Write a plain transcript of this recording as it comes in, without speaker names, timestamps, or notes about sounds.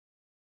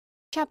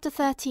Chapter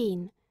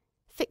 13.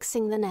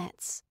 Fixing the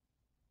Nets.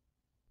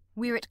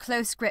 "We're at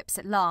close grips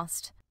at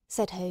last,"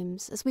 said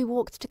Holmes as we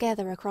walked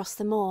together across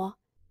the moor.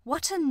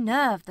 "What a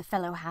nerve the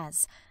fellow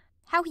has!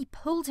 How he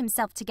pulled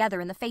himself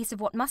together in the face of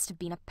what must have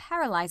been a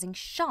paralysing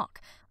shock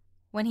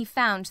when he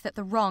found that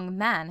the wrong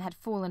man had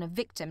fallen a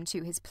victim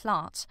to his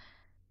plot.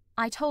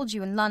 I told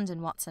you in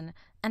London, Watson,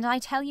 and I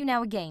tell you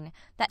now again,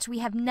 that we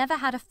have never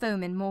had a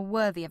foeman more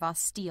worthy of our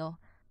steel."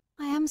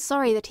 I am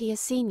sorry that he has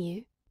seen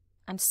you.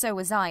 And so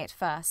was I at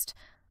first,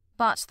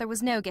 but there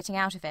was no getting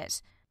out of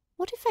it.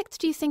 What effect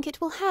do you think it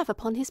will have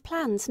upon his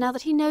plans now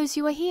that he knows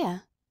you are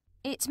here?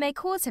 It may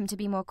cause him to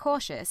be more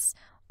cautious,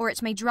 or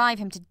it may drive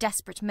him to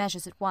desperate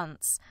measures at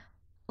once.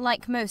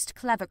 Like most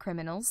clever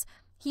criminals,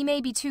 he may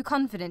be too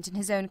confident in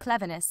his own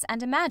cleverness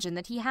and imagine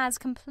that he has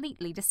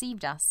completely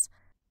deceived us.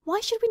 Why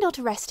should we not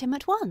arrest him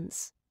at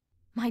once?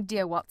 My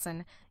dear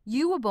Watson,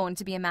 you were born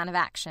to be a man of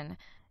action.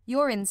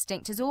 Your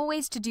instinct is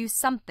always to do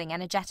something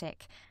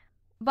energetic.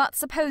 But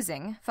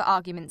supposing, for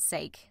argument's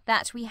sake,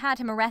 that we had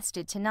him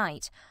arrested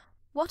tonight,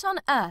 what on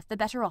earth the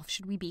better off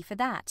should we be for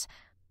that?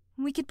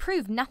 We could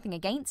prove nothing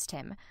against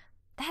him.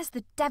 There's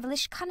the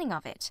devilish cunning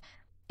of it.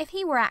 If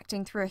he were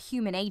acting through a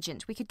human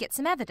agent, we could get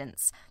some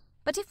evidence.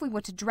 But if we were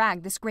to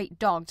drag this great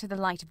dog to the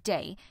light of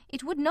day,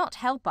 it would not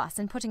help us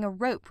in putting a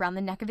rope round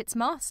the neck of its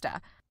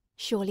master.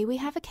 Surely we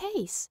have a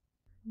case.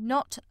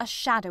 Not a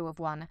shadow of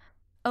one.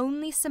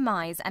 Only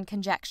surmise and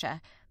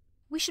conjecture.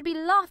 We should be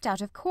laughed out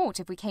of court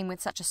if we came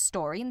with such a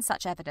story and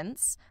such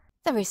evidence.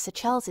 There is Sir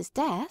Charles's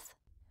death.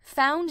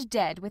 Found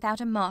dead without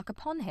a mark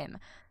upon him.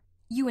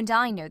 You and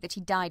I know that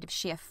he died of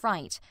sheer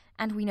fright,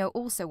 and we know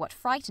also what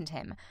frightened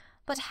him.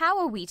 But how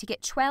are we to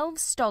get 12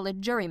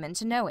 stolid jurymen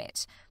to know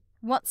it?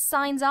 What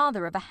signs are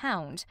there of a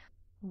hound?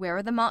 Where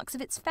are the marks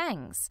of its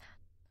fangs?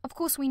 Of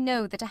course we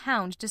know that a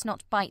hound does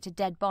not bite a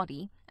dead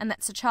body, and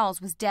that Sir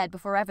Charles was dead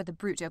before ever the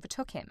brute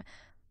overtook him.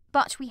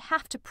 But we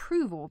have to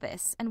prove all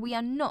this, and we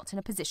are not in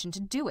a position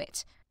to do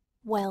it.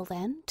 Well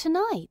then,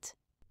 tonight.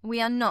 We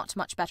are not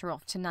much better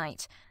off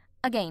tonight.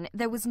 Again,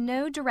 there was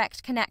no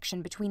direct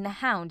connection between the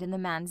hound and the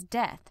man's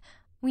death.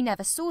 We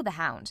never saw the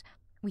hound.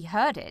 We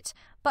heard it,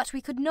 but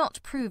we could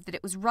not prove that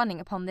it was running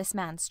upon this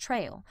man's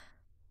trail.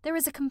 There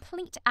is a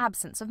complete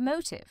absence of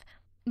motive.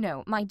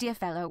 No, my dear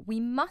fellow, we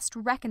must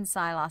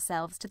reconcile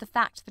ourselves to the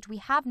fact that we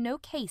have no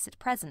case at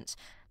present,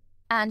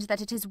 and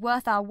that it is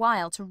worth our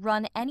while to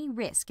run any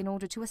risk in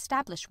order to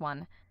establish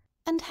one.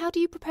 And how do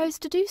you propose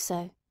to do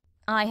so?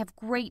 I have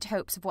great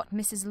hopes of what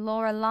Mrs.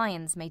 Laura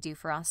Lyons may do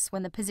for us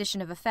when the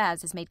position of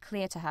affairs is made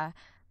clear to her.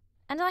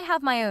 And I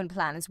have my own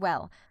plan as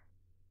well.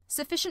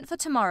 Sufficient for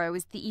tomorrow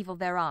is the evil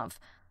thereof,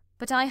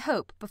 but I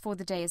hope before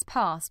the day is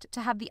past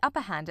to have the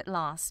upper hand at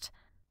last.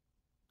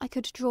 I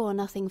could draw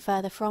nothing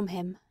further from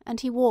him,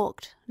 and he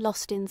walked,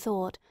 lost in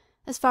thought,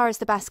 as far as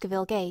the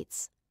Baskerville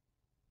gates.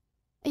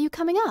 Are you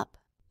coming up?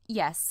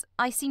 Yes,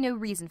 I see no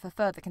reason for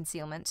further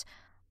concealment.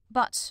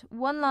 But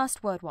one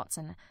last word,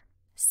 Watson.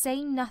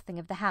 Say nothing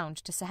of the hound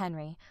to Sir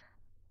Henry.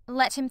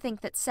 Let him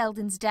think that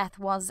Selden's death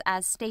was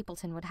as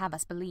Stapleton would have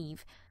us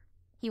believe.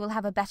 He will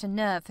have a better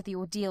nerve for the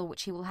ordeal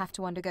which he will have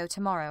to undergo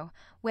tomorrow,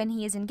 when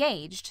he is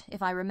engaged,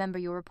 if I remember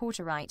your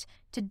reporter right,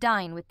 to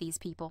dine with these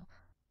people.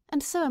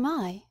 And so am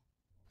I.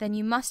 Then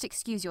you must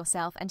excuse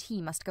yourself, and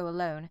he must go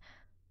alone.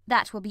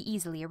 That will be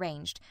easily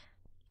arranged.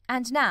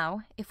 And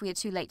now, if we are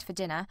too late for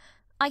dinner,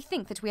 I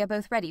think that we are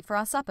both ready for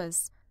our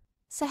suppers.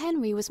 Sir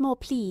Henry was more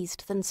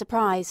pleased than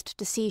surprised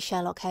to see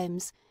Sherlock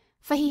Holmes,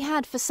 for he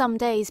had for some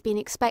days been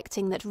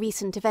expecting that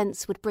recent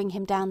events would bring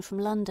him down from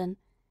London.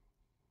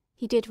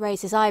 He did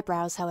raise his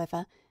eyebrows,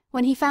 however,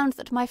 when he found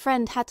that my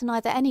friend had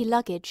neither any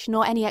luggage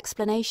nor any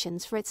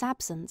explanations for its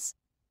absence.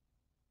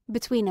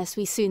 Between us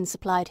we soon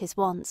supplied his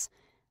wants,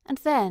 and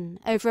then,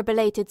 over a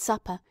belated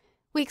supper,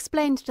 we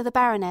explained to the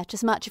baronet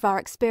as much of our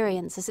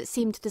experience as it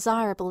seemed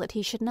desirable that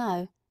he should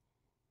know.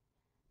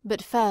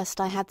 But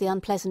first I had the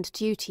unpleasant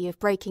duty of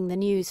breaking the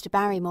news to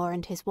Barrymore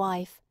and his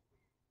wife.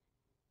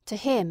 To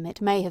him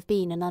it may have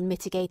been an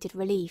unmitigated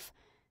relief,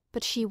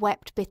 but she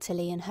wept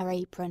bitterly in her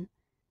apron.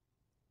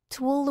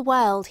 To all the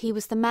world he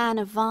was the man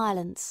of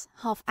violence,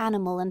 half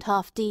animal and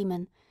half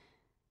demon,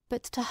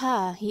 but to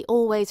her he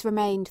always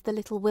remained the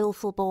little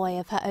wilful boy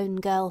of her own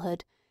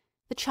girlhood,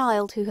 the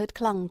child who had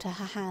clung to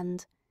her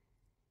hand.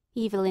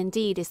 Evil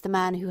indeed is the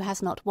man who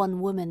has not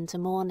one woman to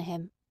mourn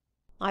him.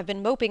 "I've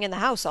been moping in the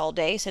house all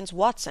day since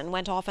Watson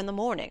went off in the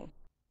morning,"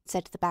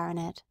 said the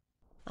baronet.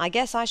 "I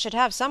guess I should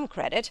have some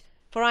credit,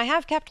 for I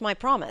have kept my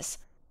promise.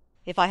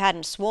 If I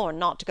hadn't sworn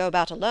not to go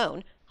about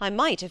alone, I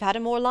might have had a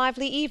more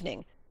lively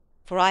evening,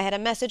 for I had a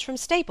message from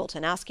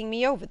Stapleton asking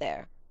me over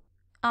there."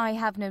 I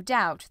have no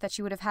doubt that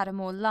you would have had a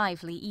more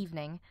lively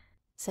evening,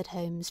 said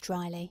Holmes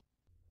dryly.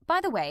 By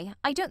the way,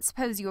 I don't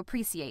suppose you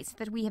appreciate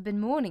that we have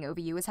been mourning over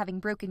you as having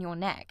broken your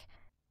neck.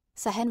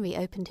 Sir Henry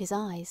opened his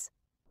eyes.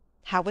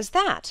 "How was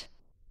that?"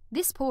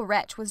 This poor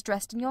wretch was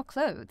dressed in your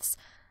clothes.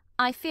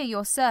 I fear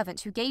your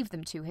servant who gave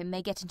them to him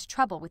may get into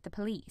trouble with the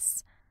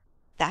police."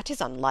 "That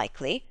is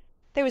unlikely.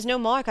 There was no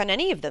mark on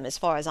any of them as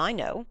far as I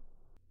know."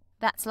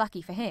 "That's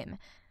lucky for him.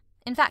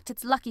 In fact,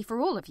 it's lucky for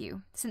all of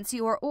you, since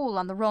you are all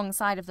on the wrong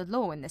side of the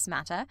law in this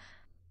matter.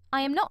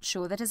 I am not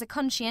sure that as a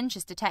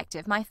conscientious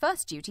detective my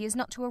first duty is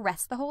not to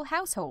arrest the whole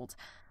household.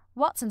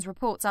 Watson's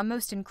reports are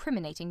most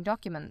incriminating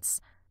documents.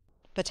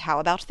 But how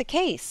about the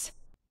case?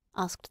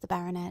 Asked the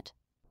baronet.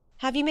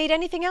 Have you made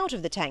anything out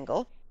of the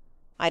tangle?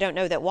 I don't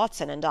know that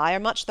Watson and I are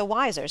much the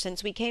wiser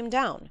since we came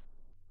down.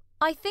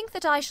 I think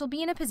that I shall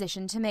be in a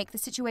position to make the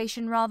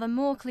situation rather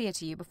more clear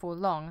to you before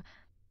long.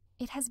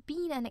 It has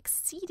been an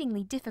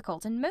exceedingly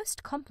difficult and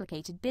most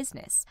complicated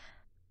business.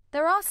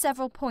 There are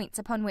several points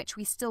upon which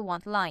we still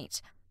want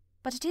light,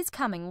 but it is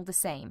coming all the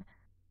same.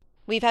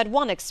 We've had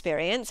one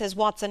experience, as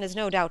Watson has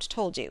no doubt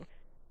told you.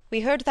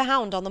 We heard the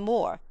hound on the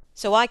moor,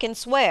 so I can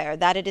swear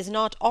that it is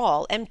not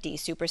all empty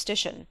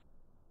superstition.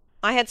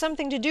 I had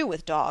something to do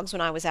with dogs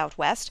when I was out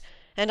west,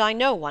 and I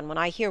know one when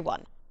I hear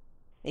one.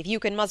 If you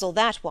can muzzle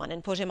that one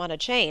and put him on a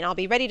chain, I'll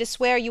be ready to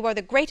swear you are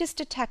the greatest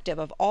detective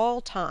of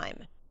all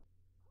time.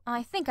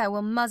 I think I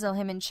will muzzle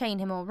him and chain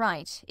him all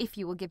right, if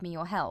you will give me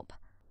your help.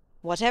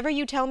 Whatever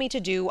you tell me to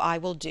do, I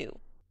will do.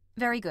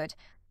 Very good.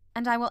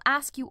 And I will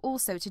ask you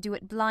also to do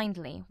it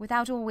blindly,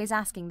 without always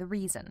asking the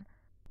reason.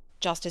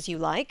 Just as you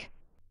like.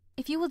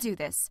 If you will do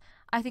this,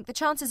 I think the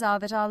chances are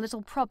that our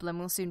little problem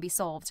will soon be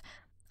solved.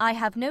 I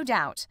have no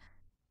doubt.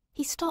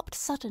 He stopped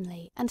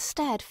suddenly and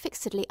stared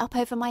fixedly up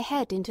over my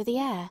head into the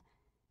air.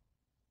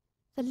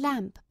 The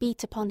lamp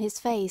beat upon his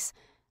face,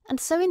 and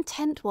so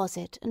intent was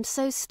it and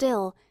so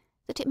still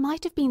that it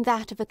might have been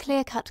that of a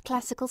clear-cut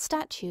classical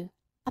statue,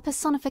 a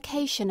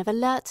personification of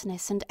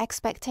alertness and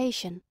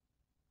expectation.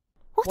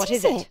 What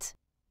is it?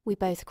 We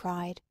both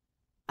cried.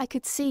 I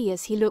could see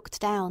as he looked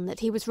down that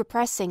he was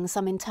repressing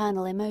some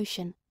internal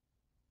emotion.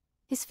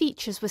 His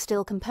features were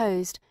still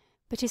composed,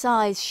 but his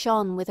eyes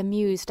shone with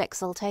amused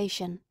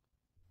exultation.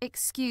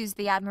 "Excuse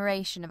the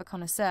admiration of a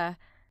connoisseur,"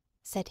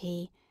 said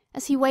he,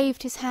 as he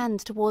waved his hand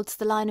towards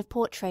the line of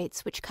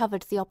portraits which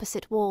covered the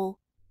opposite wall.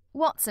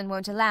 "Watson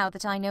won't allow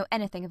that I know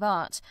anything of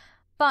art,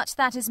 but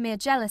that is mere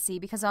jealousy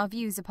because our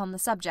views upon the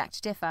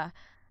subject differ.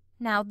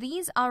 Now,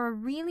 these are a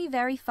really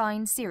very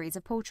fine series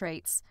of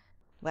portraits."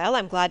 "Well,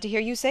 I'm glad to hear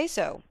you say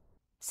so,"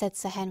 said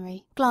Sir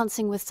Henry,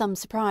 glancing with some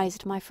surprise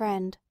at my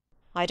friend.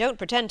 "I don't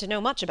pretend to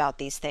know much about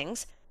these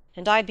things,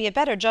 and I'd be a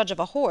better judge of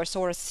a horse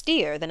or a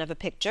steer than of a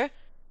picture.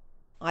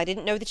 I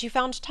didn't know that you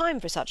found time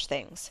for such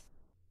things."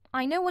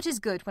 "I know what is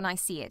good when I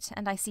see it,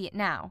 and I see it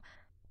now.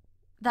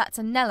 That's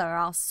a Kneller,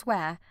 I'll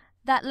swear.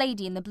 That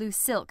lady in the blue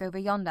silk over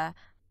yonder,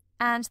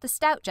 and the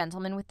stout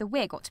gentleman with the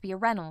wig ought to be a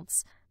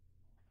Reynolds.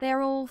 They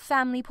are all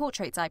family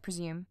portraits, I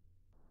presume?"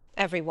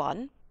 "Every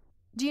one."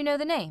 "Do you know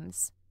the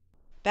names?"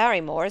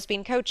 "Barrymore has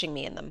been coaching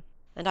me in them,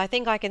 and I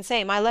think I can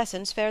say my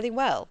lessons fairly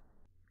well."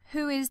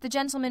 "Who is the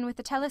gentleman with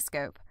the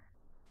telescope?"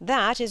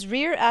 "That is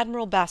Rear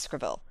Admiral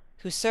Baskerville,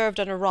 who served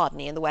under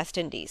Rodney in the West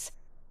Indies.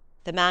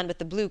 The man with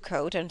the blue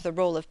coat and the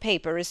roll of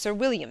paper is Sir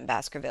William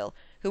Baskerville,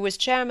 who was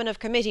chairman of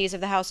committees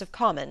of the House of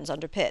Commons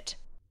under Pitt."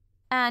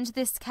 "And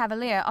this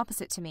cavalier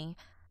opposite to me,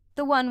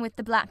 the one with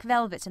the black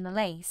velvet and the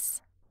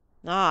lace?"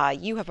 "Ah,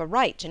 you have a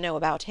right to know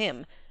about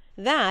him.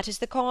 That is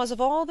the cause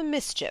of all the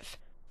mischief.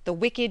 The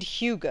wicked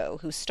Hugo,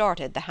 who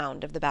started the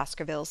Hound of the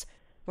Baskervilles.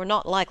 We're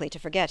not likely to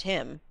forget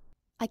him."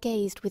 I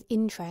gazed with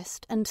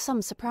interest and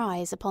some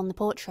surprise upon the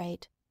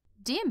portrait.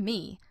 "Dear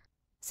me,"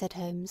 said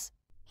Holmes.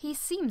 "He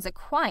seems a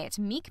quiet,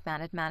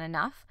 meek-mannered man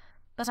enough,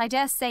 but I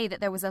dare say that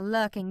there was a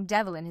lurking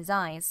devil in his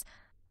eyes.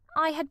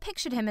 I had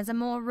pictured him as a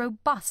more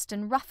robust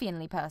and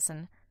ruffianly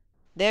person."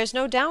 "There's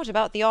no doubt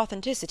about the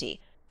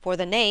authenticity, for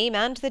the name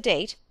and the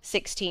date,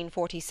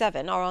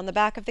 1647, are on the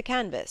back of the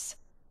canvas."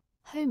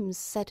 Holmes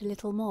said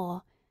little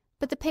more,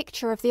 but the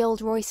picture of the old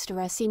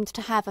roisterer seemed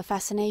to have a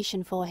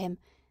fascination for him,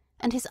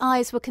 and his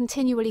eyes were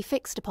continually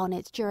fixed upon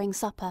it during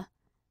supper.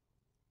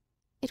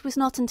 It was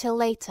not until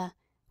later,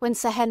 when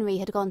Sir Henry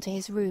had gone to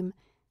his room,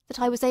 that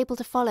I was able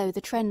to follow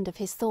the trend of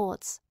his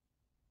thoughts.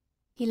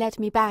 He led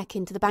me back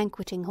into the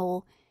banqueting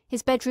hall,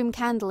 his bedroom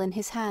candle in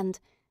his hand,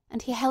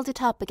 and he held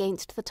it up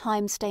against the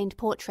time-stained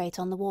portrait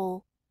on the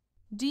wall.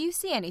 "Do you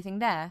see anything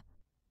there?"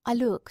 I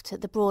looked at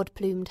the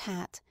broad-plumed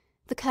hat,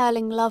 the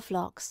curling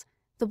love-locks,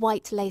 the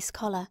white lace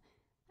collar,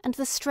 and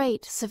the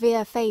straight,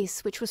 severe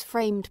face which was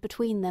framed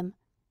between them.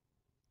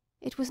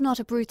 It was not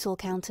a brutal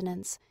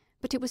countenance,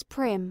 but it was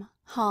prim,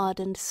 hard,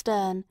 and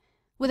stern,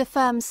 with a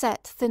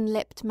firm-set,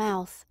 thin-lipped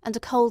mouth and a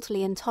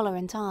coldly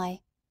intolerant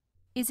eye.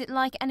 "Is it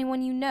like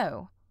anyone you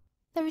know?"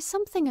 "There is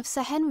something of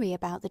Sir Henry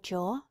about the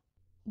jaw."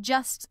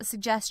 "Just a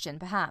suggestion,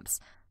 perhaps.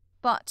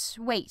 But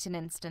wait an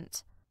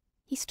instant."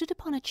 He stood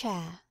upon a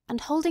chair,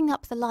 and holding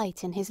up the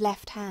light in his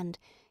left hand,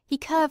 he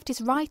curved his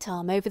right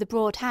arm over the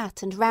broad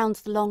hat and round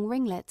the long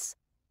ringlets.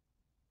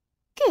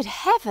 "Good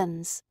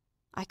heavens!"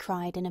 I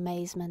cried in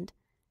amazement.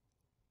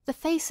 The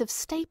face of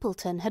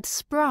Stapleton had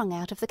sprung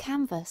out of the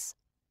canvas.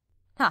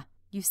 "Ha!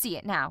 You see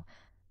it now.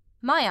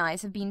 My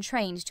eyes have been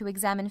trained to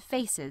examine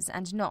faces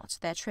and not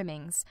their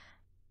trimmings.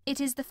 It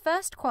is the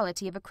first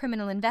quality of a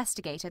criminal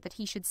investigator that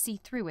he should see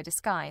through a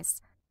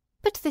disguise."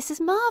 "But this is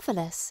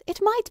marvellous.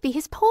 It might be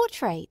his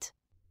portrait."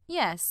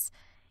 "Yes.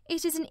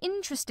 It is an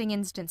interesting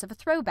instance of a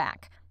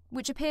throwback,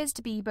 which appears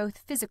to be both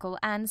physical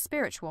and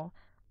spiritual.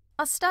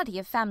 A study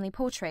of family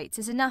portraits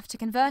is enough to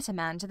convert a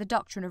man to the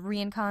doctrine of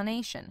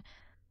reincarnation.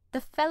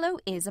 The fellow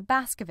is a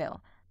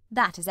Baskerville.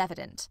 That is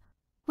evident.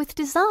 With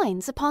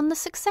designs upon the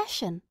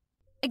succession.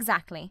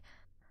 Exactly.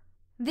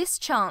 This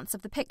chance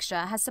of the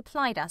picture has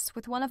supplied us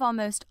with one of our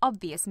most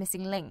obvious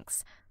missing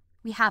links.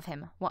 We have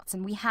him,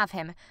 Watson, we have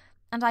him,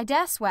 and I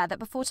dare swear that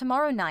before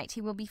tomorrow night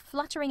he will be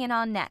fluttering in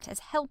our net as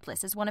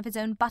helpless as one of his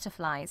own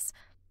butterflies.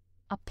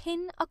 A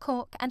pin, a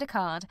cork, and a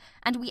card,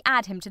 and we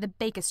add him to the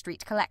Baker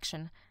Street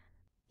collection.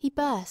 He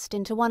burst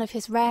into one of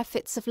his rare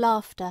fits of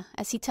laughter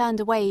as he turned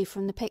away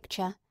from the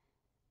picture.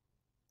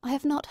 I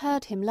have not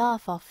heard him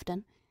laugh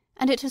often,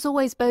 and it has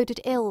always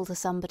boded ill to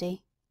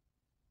somebody.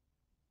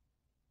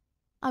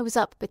 I was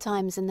up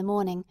betimes in the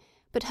morning,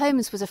 but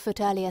Holmes was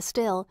afoot earlier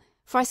still,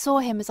 for I saw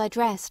him as I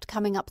dressed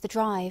coming up the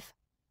drive.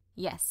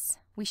 Yes,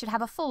 we should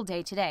have a full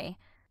day today,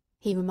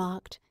 he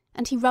remarked,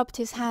 and he rubbed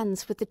his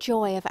hands with the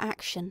joy of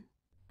action.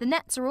 The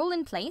nets are all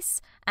in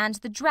place, and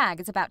the drag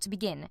is about to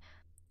begin.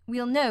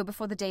 We'll know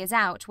before the day is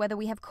out whether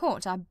we have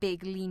caught our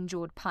big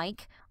lean-jawed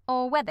pike,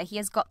 or whether he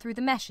has got through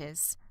the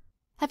meshes.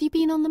 Have you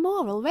been on the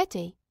moor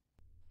already?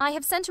 I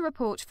have sent a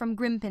report from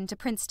Grimpen to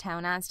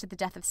Princetown as to the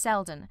death of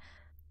Selden.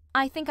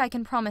 I think I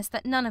can promise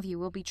that none of you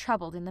will be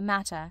troubled in the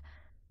matter.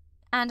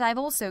 And I've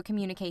also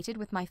communicated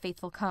with my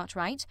faithful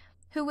Cartwright,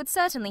 who would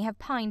certainly have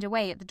pined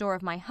away at the door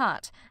of my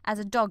hut, as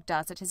a dog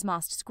does at his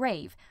master's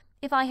grave,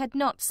 if I had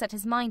not set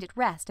his mind at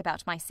rest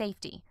about my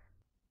safety.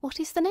 What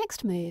is the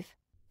next move?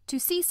 To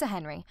see Sir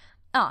Henry.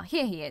 Ah,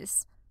 here he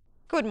is.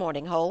 Good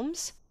morning,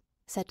 Holmes,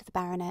 said the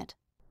baronet.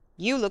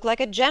 You look like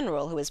a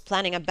general who is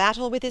planning a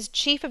battle with his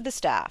chief of the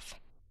staff.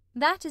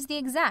 That is the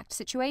exact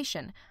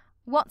situation.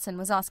 Watson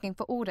was asking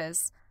for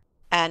orders.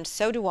 And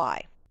so do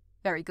I.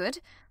 Very good.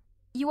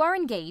 You are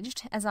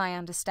engaged, as I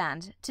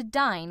understand, to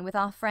dine with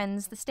our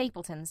friends the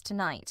Stapletons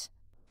tonight.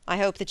 I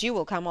hope that you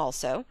will come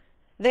also.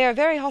 They are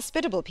very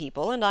hospitable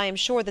people, and I am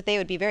sure that they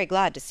would be very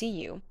glad to see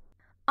you.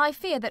 I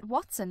fear that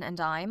Watson and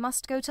I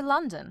must go to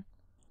London.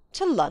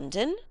 To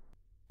London?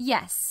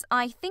 Yes,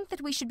 I think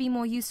that we should be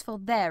more useful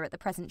there at the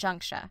present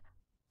juncture.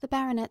 The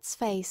baronet's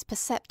face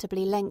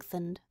perceptibly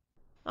lengthened.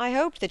 I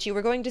hoped that you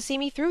were going to see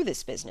me through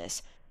this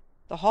business.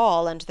 The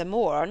hall and the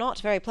moor are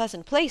not very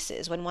pleasant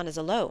places when one is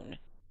alone.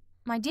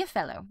 My dear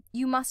fellow,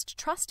 you must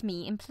trust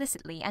me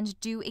implicitly and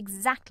do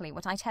exactly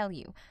what I tell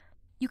you.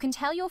 You can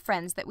tell your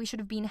friends that we should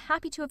have been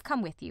happy to have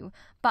come with you,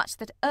 but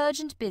that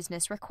urgent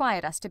business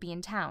required us to be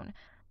in town.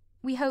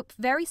 We hope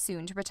very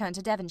soon to return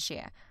to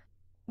Devonshire.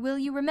 Will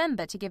you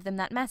remember to give them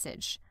that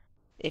message?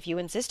 If you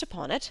insist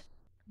upon it.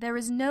 There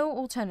is no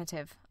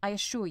alternative, I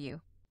assure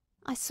you.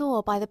 I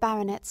saw by the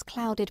baronet's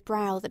clouded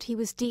brow that he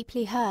was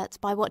deeply hurt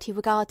by what he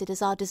regarded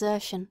as our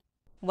desertion.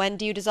 When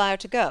do you desire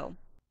to go?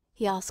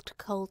 He asked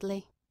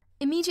coldly.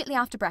 Immediately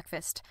after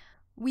breakfast.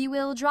 We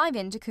will drive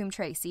in to Coombe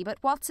Tracy,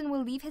 but Watson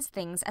will leave his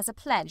things as a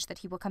pledge that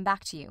he will come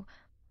back to you.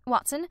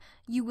 Watson,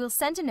 you will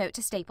send a note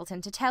to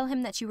Stapleton to tell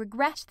him that you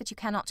regret that you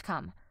cannot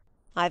come.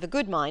 I've a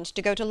good mind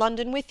to go to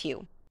London with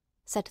you,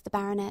 said the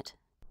baronet.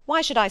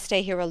 Why should I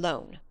stay here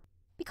alone?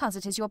 Because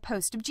it is your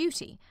post of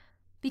duty.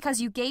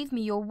 Because you gave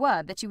me your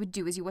word that you would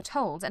do as you were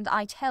told, and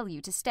I tell you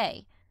to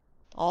stay.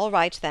 All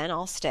right, then,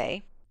 I'll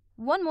stay.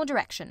 One more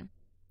direction.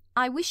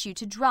 I wish you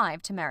to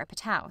drive to Merripit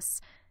House.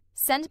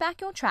 Send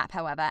back your trap,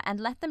 however, and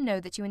let them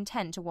know that you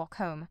intend to walk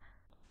home.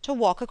 To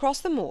walk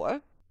across the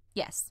moor?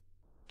 Yes.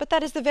 But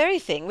that is the very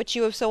thing which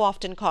you have so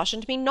often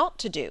cautioned me not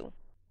to do.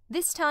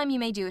 This time you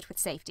may do it with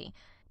safety.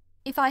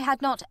 If I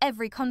had not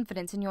every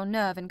confidence in your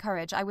nerve and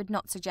courage, I would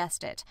not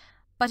suggest it.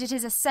 But it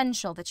is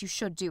essential that you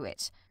should do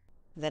it.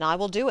 Then I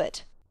will do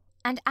it.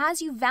 And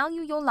as you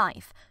value your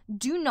life,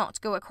 do not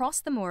go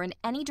across the moor in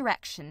any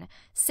direction,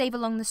 save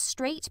along the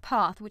straight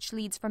path which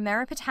leads from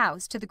Merripit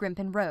House to the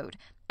Grimpen Road,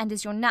 and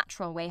is your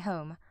natural way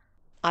home.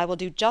 I will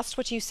do just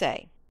what you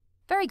say.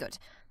 Very good.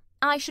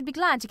 I should be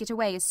glad to get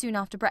away as soon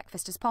after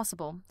breakfast as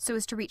possible, so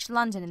as to reach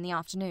London in the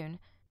afternoon.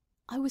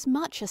 I was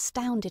much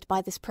astounded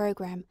by this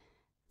programme,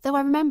 though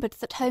I remembered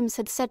that Holmes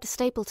had said to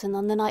Stapleton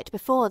on the night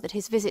before that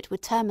his visit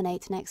would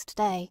terminate next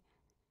day.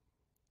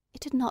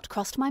 It had not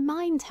crossed my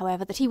mind,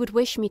 however, that he would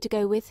wish me to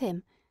go with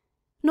him,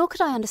 nor could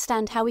I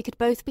understand how we could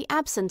both be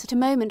absent at a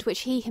moment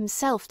which he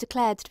himself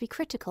declared to be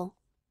critical.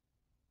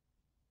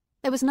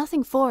 There was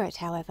nothing for it,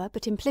 however,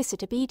 but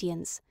implicit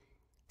obedience,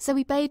 so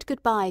we bade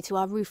good-bye to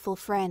our rueful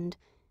friend,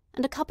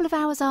 and a couple of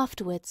hours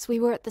afterwards we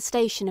were at the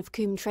station of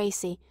Coombe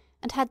Tracy,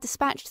 and had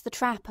dispatched the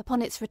trap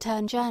upon its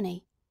return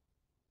journey.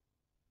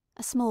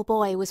 A small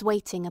boy was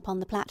waiting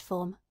upon the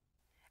platform.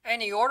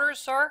 Any orders,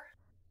 sir?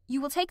 You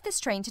will take this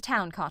train to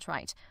town,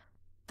 Cartwright.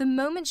 The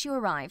moment you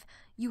arrive,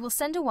 you will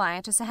send a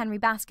wire to Sir Henry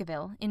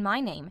Baskerville, in my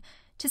name,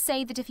 to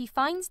say that if he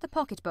finds the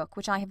pocket-book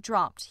which I have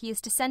dropped, he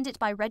is to send it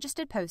by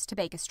registered post to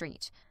Baker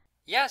Street.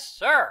 Yes,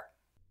 sir.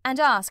 And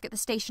ask at the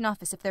station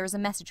office if there is a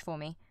message for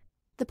me.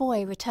 The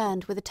boy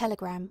returned with a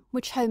telegram,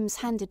 which Holmes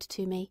handed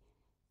to me.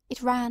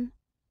 It ran: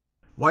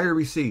 Wire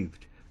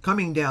received.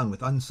 Coming down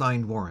with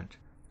unsigned warrant.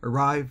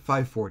 Arrive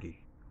 5:40.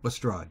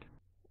 Lestrade.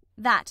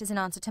 That is an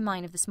answer to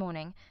mine of this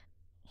morning.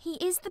 He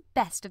is the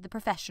best of the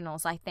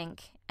professionals, I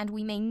think, and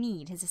we may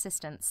need his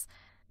assistance.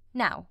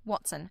 Now,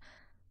 Watson,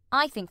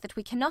 I think that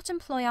we cannot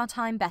employ our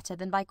time better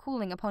than by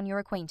calling upon your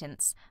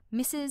acquaintance,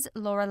 Mrs.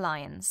 Laura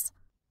Lyons.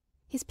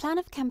 His plan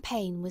of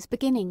campaign was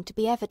beginning to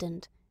be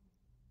evident.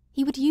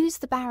 He would use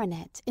the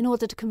baronet in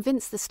order to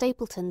convince the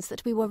Stapletons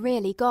that we were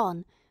really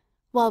gone,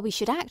 while we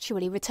should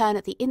actually return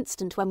at the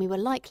instant when we were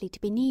likely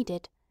to be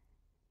needed.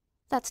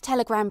 That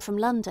telegram from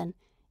London,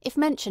 if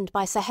mentioned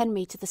by Sir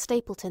Henry to the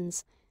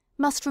Stapletons,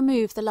 must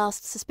remove the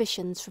last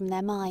suspicions from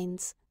their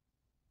minds.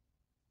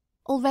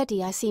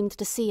 Already I seemed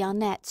to see our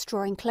nets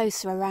drawing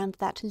closer around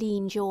that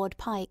lean-jawed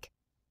pike.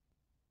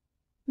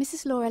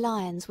 Mrs. Laura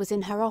Lyons was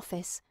in her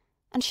office,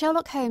 and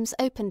Sherlock Holmes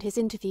opened his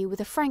interview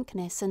with a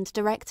frankness and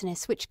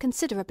directness which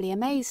considerably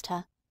amazed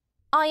her.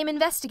 I am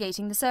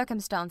investigating the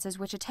circumstances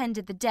which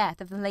attended the death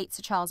of the late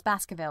Sir Charles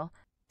Baskerville,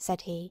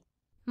 said he.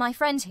 My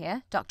friend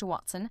here, Dr.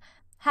 Watson,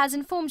 has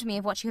informed me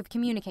of what you have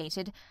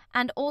communicated,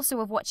 and also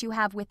of what you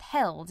have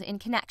withheld in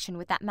connection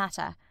with that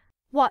matter.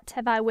 What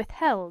have I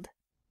withheld?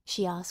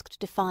 She asked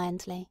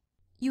defiantly.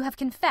 You have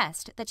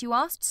confessed that you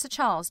asked Sir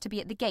Charles to be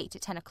at the gate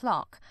at 10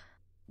 o'clock.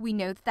 We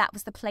know that that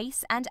was the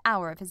place and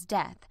hour of his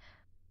death.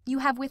 You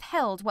have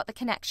withheld what the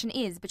connection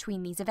is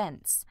between these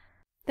events.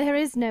 There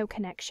is no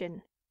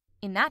connection.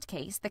 In that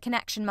case, the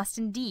connection must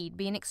indeed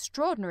be an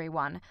extraordinary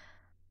one.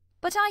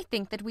 But I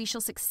think that we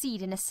shall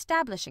succeed in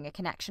establishing a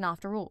connection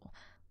after all.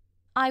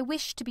 I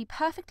wish to be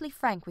perfectly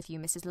frank with you,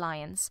 Mrs.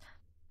 Lyons.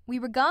 We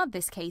regard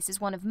this case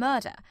as one of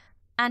murder,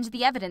 and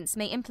the evidence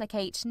may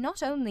implicate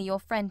not only your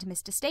friend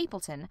Mr.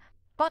 Stapleton,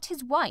 but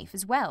his wife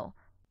as well.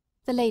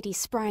 The lady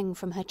sprang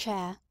from her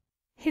chair.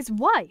 His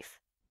wife?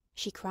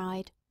 She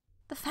cried.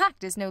 The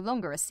fact is no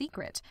longer a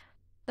secret.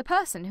 The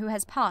person who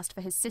has passed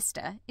for his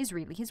sister is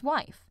really his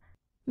wife.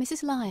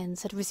 Mrs.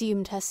 Lyons had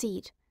resumed her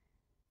seat.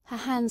 Her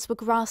hands were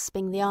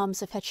grasping the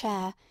arms of her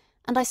chair,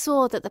 and I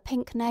saw that the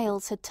pink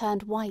nails had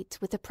turned white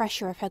with the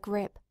pressure of her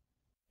grip.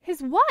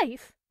 His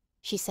wife?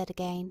 She said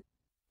again.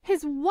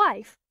 His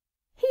wife?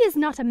 He is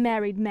not a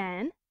married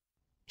man.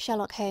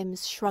 Sherlock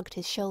Holmes shrugged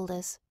his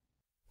shoulders.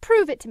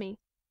 Prove it to me.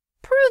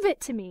 Prove it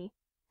to me.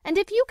 And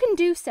if you can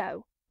do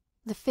so...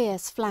 The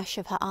fierce flash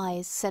of her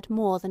eyes said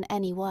more than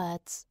any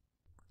words.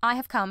 I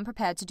have come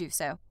prepared to do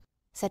so,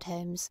 said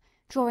Holmes,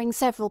 drawing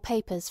several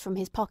papers from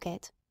his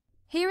pocket.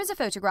 Here is a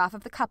photograph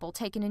of the couple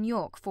taken in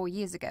York 4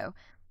 years ago.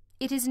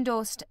 It is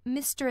endorsed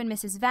Mr. and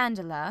Mrs.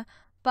 Vandeleur,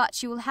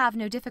 but you will have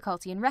no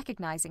difficulty in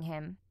recognizing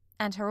him,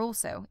 and her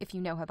also, if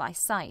you know her by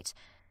sight.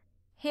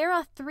 Here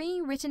are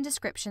 3 written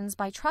descriptions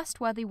by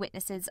trustworthy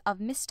witnesses of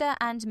Mr.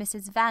 and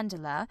Mrs.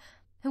 Vandeleur,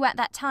 who at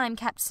that time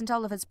kept St.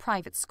 Oliver's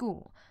private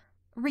school.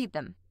 Read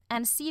them,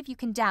 and see if you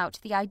can doubt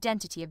the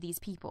identity of these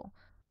people.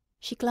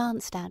 She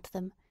glanced at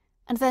them,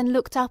 and then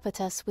looked up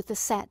at us with the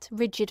set,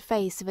 rigid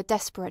face of a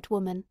desperate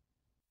woman.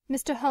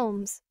 Mr.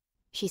 Holmes,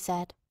 she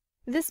said,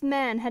 this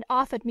man had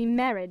offered me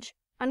marriage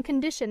on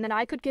condition that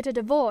I could get a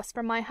divorce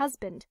from my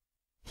husband.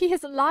 He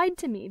has lied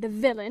to me, the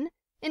villain,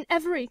 in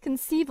every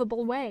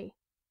conceivable way.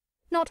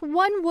 Not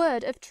one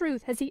word of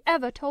truth has he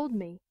ever told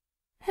me.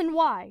 And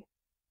why?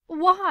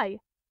 Why?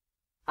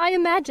 I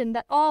imagined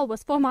that all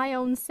was for my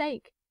own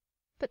sake,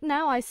 but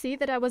now I see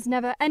that I was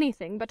never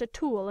anything but a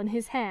tool in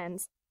his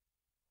hands.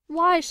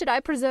 Why should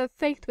I preserve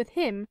faith with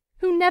him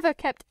who never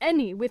kept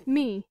any with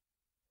me?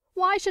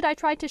 Why should I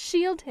try to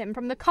shield him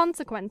from the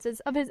consequences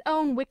of his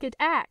own wicked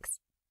acts?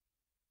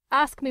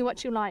 Ask me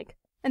what you like,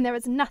 and there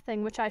is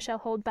nothing which I shall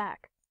hold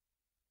back.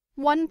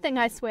 One thing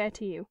I swear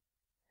to you,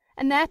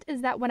 and that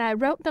is that when I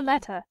wrote the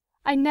letter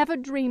I never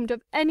dreamed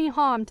of any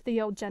harm to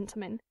the old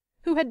gentleman,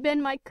 who had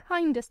been my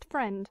kindest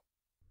friend.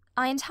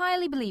 I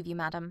entirely believe you,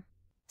 madam,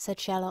 said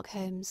Sherlock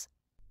Holmes.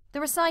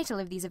 The recital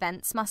of these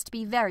events must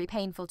be very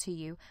painful to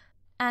you,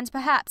 and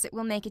perhaps it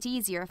will make it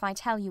easier if I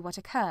tell you what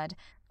occurred,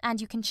 and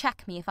you can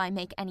check me if I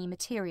make any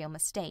material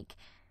mistake.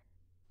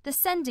 The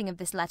sending of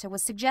this letter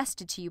was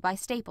suggested to you by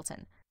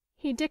Stapleton.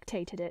 He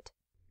dictated it.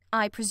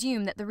 I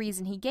presume that the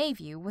reason he gave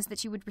you was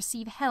that you would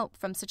receive help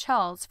from Sir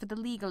Charles for the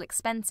legal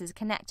expenses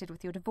connected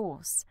with your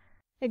divorce.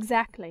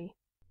 Exactly.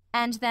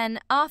 And then,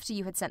 after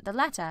you had sent the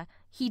letter,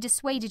 he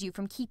dissuaded you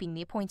from keeping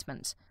the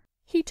appointment.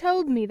 He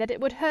told me that it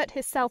would hurt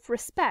his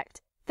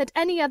self-respect that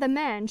any other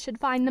man should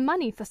find the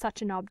money for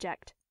such an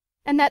object,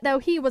 and that though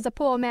he was a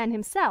poor man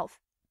himself,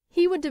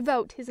 he would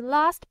devote his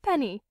last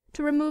penny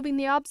to removing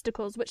the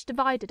obstacles which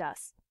divided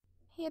us.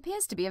 He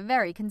appears to be a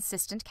very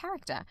consistent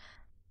character.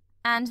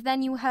 And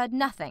then you heard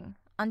nothing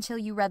until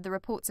you read the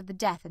reports of the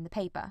death in the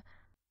paper?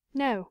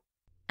 No.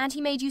 And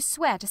he made you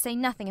swear to say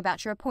nothing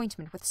about your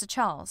appointment with Sir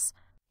Charles?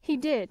 He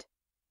did.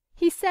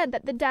 He said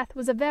that the death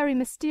was a very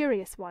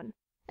mysterious one,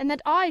 and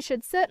that I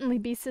should certainly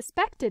be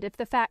suspected if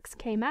the facts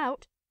came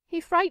out. He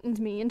frightened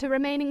me into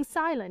remaining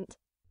silent.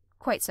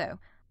 Quite so.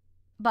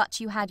 But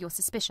you had your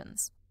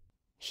suspicions.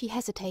 She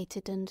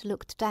hesitated and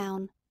looked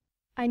down.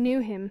 I knew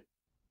him,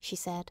 she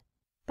said.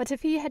 But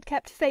if he had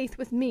kept faith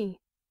with me,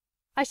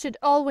 I should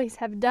always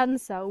have done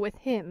so with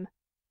him.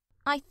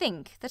 I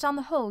think that on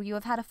the whole you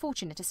have had a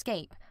fortunate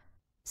escape.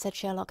 said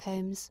Sherlock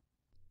Holmes.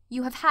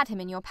 You have had him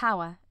in your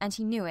power, and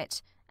he knew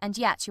it, and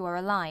yet you are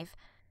alive.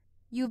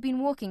 You have been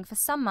walking for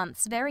some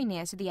months very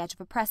near to the edge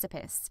of a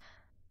precipice.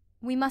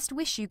 We must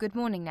wish you good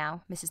morning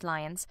now, Mrs.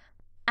 Lyons,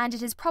 and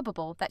it is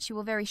probable that you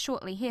will very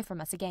shortly hear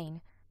from us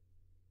again.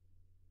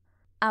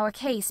 Our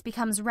case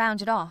becomes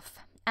rounded off,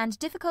 and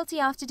difficulty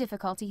after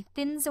difficulty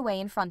thins away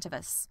in front of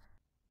us,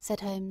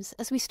 said Holmes,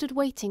 as we stood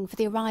waiting for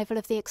the arrival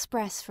of the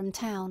express from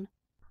town.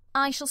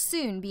 I shall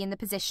soon be in the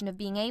position of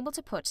being able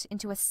to put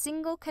into a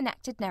single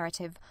connected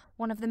narrative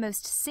one of the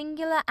most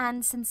singular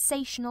and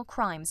sensational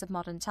crimes of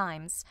modern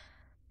times.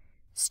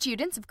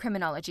 Students of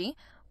criminology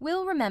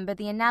will remember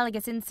the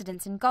analogous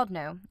incidents in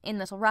Godno, in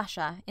Little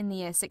Russia, in the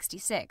year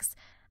 66,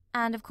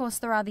 and of course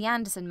there are the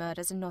Anderson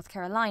murders in North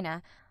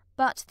Carolina,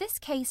 but this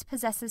case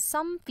possesses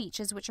some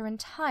features which are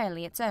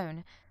entirely its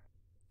own.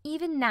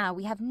 Even now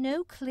we have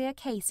no clear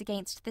case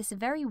against this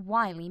very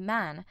wily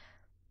man,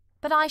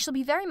 but I shall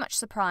be very much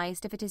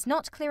surprised if it is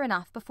not clear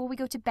enough before we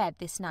go to bed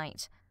this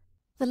night.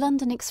 The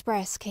London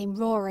express came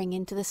roaring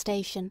into the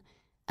station,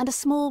 and a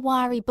small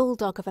wiry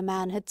bulldog of a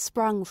man had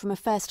sprung from a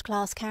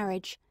first-class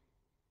carriage.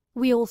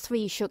 We all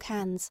three shook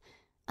hands,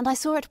 and I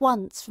saw at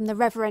once from the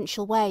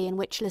reverential way in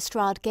which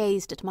Lestrade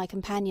gazed at my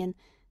companion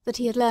that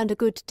he had learned a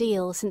good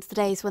deal since the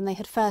days when they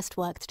had first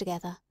worked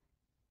together.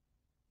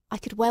 I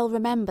could well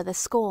remember the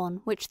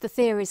scorn which the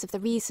theories of the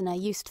reasoner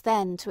used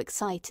then to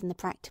excite in the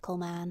practical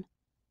man.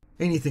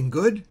 "Anything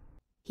good?"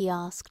 he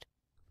asked.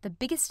 The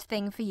biggest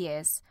thing for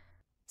years,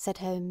 said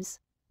Holmes.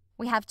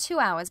 We have 2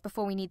 hours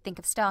before we need think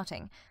of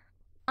starting.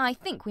 I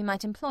think we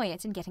might employ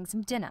it in getting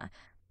some dinner.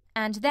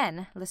 And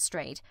then,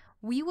 Lestrade,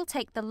 we will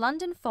take the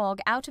London fog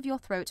out of your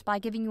throat by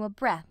giving you a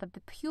breath of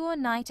the pure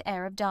night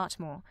air of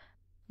Dartmoor.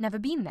 Never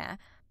been there?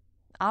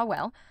 Ah,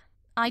 well,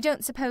 I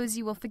don't suppose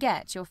you will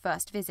forget your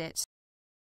first visit.